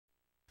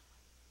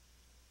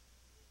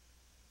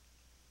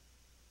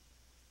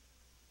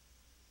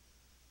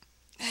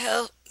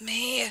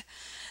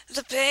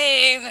The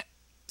pain.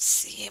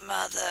 See,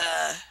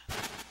 Mother.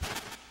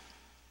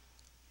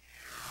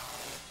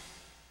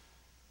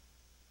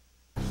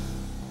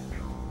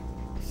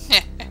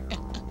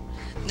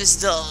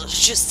 This doll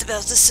is just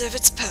about to serve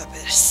its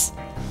purpose.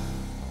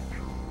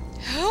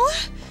 Who?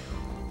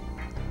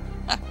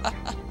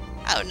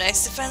 How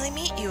nice to finally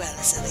meet you,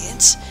 Alice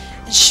Elliott.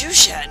 And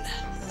Shushan.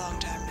 Long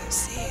time no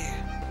see.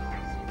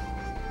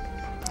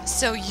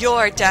 So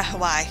you're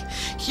Dahwai.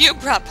 You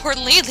brought poor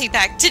Lily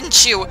back,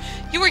 didn't you?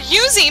 You were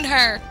using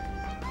her!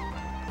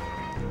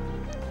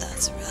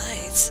 That's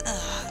right.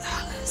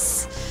 Ah,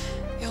 Alice.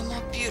 You're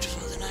more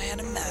beautiful than I had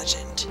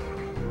imagined.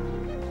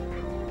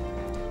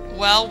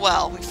 Well,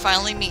 well, we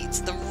finally meet.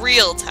 The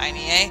real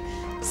Tiny, eh?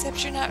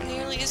 Except you're not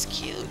nearly as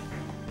cute.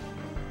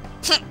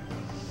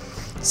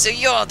 So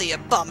you're the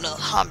abominable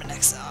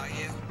Harmonix, are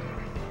you?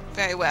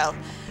 Very well.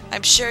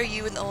 I'm sure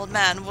you and the old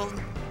man will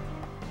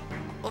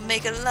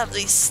make a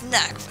lovely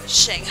snack for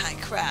Shanghai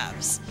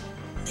crabs.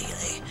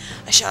 Neely,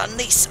 I shall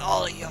unleash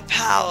all of your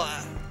power.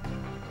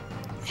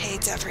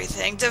 Hate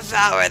everything,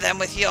 devour them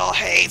with your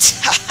hate.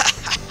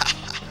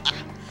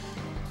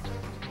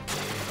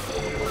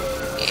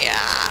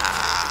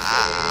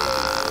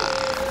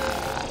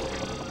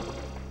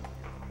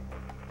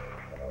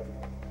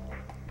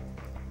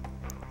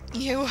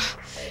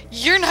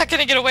 You're not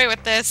gonna get away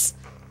with this.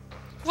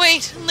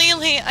 Wait,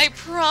 Lily, I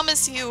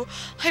promise you,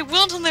 I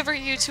will deliver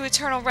you to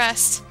eternal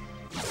rest.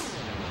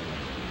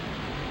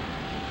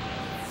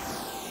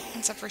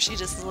 Except for she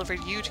just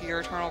delivered you to your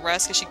eternal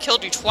rest because she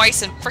killed you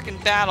twice in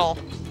frickin' battle.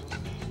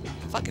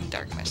 Fucking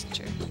Dark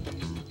Messenger.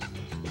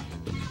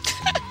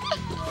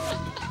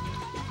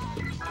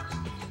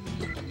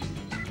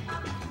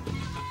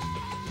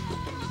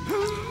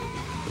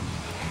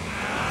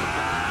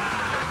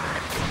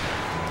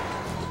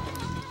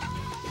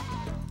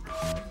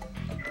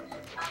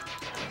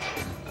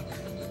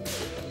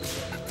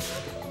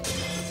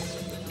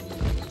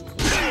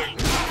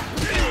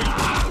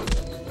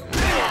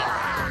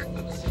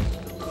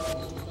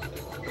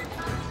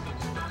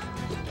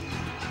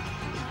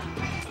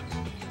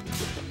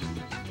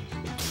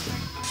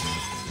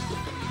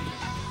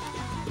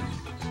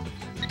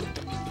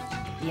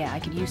 Yeah, I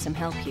could use some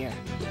help here.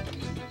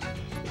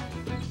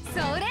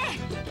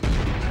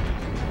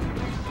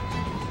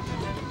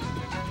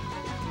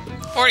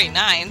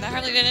 49? That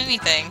hardly did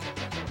anything.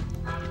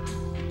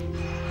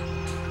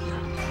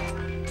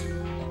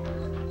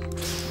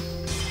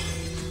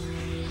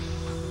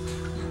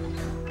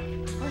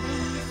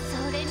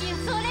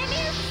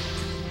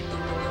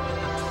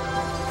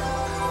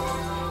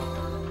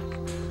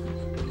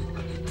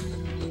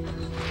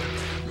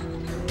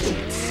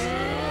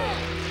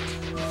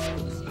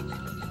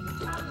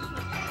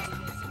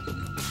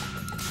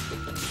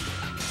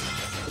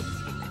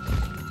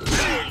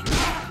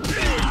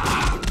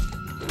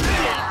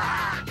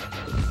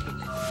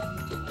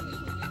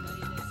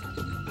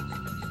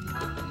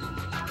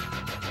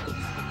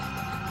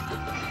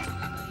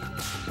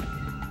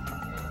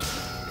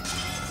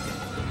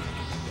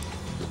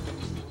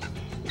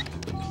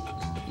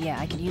 Yeah,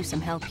 I could use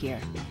some help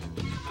here.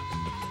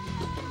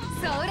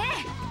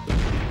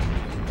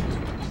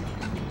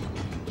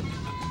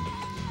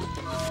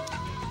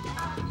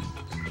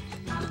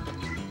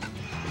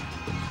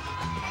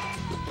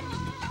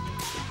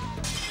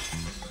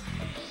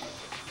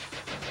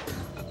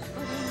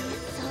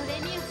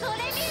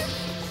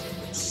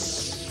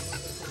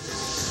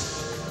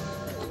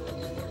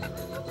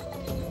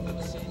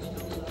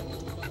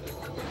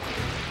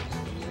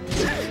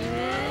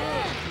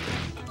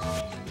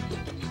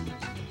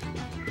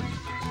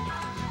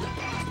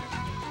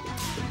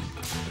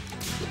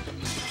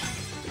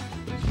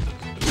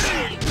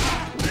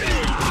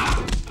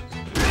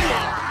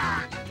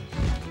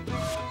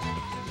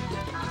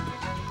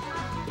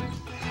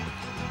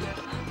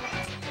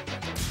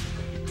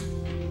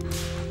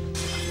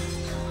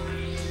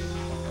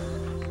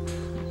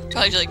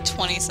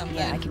 20 something.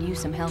 Yeah, I could use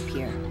some help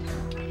here.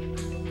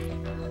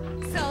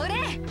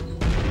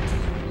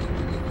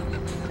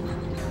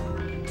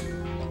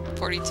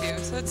 42.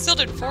 So it still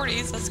did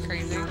 40s. That's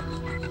crazy.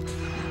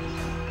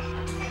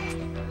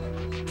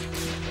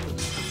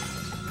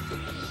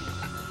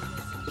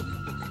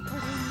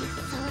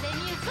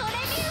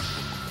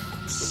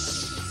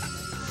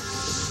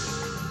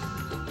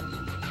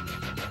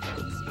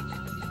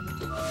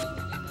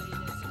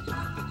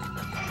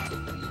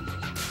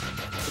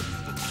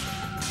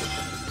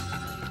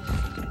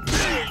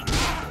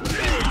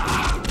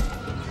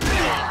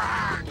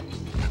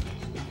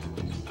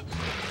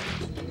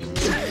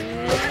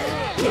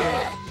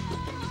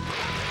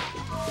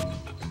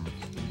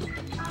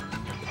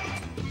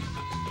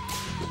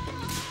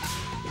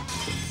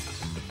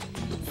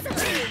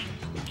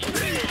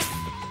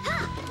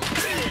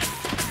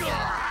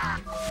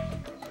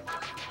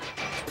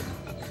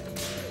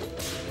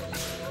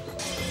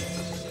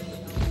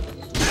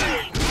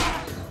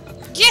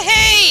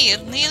 Yay!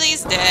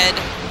 Lily's dead. I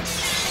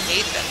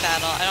hate that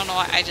battle. I don't know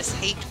why. I just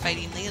hate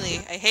fighting Lily.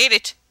 I hate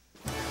it.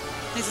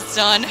 At least it's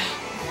done.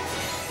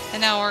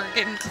 And now we're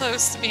getting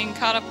close to being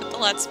caught up with the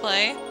Let's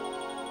Play.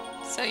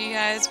 So you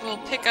guys will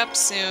pick up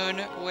soon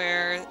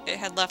where it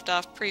had left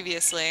off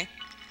previously.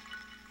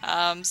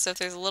 So if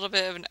there's a little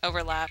bit of an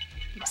overlap,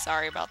 I'm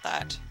sorry about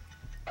that.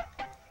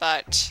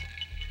 But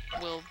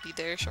we'll be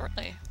there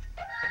shortly.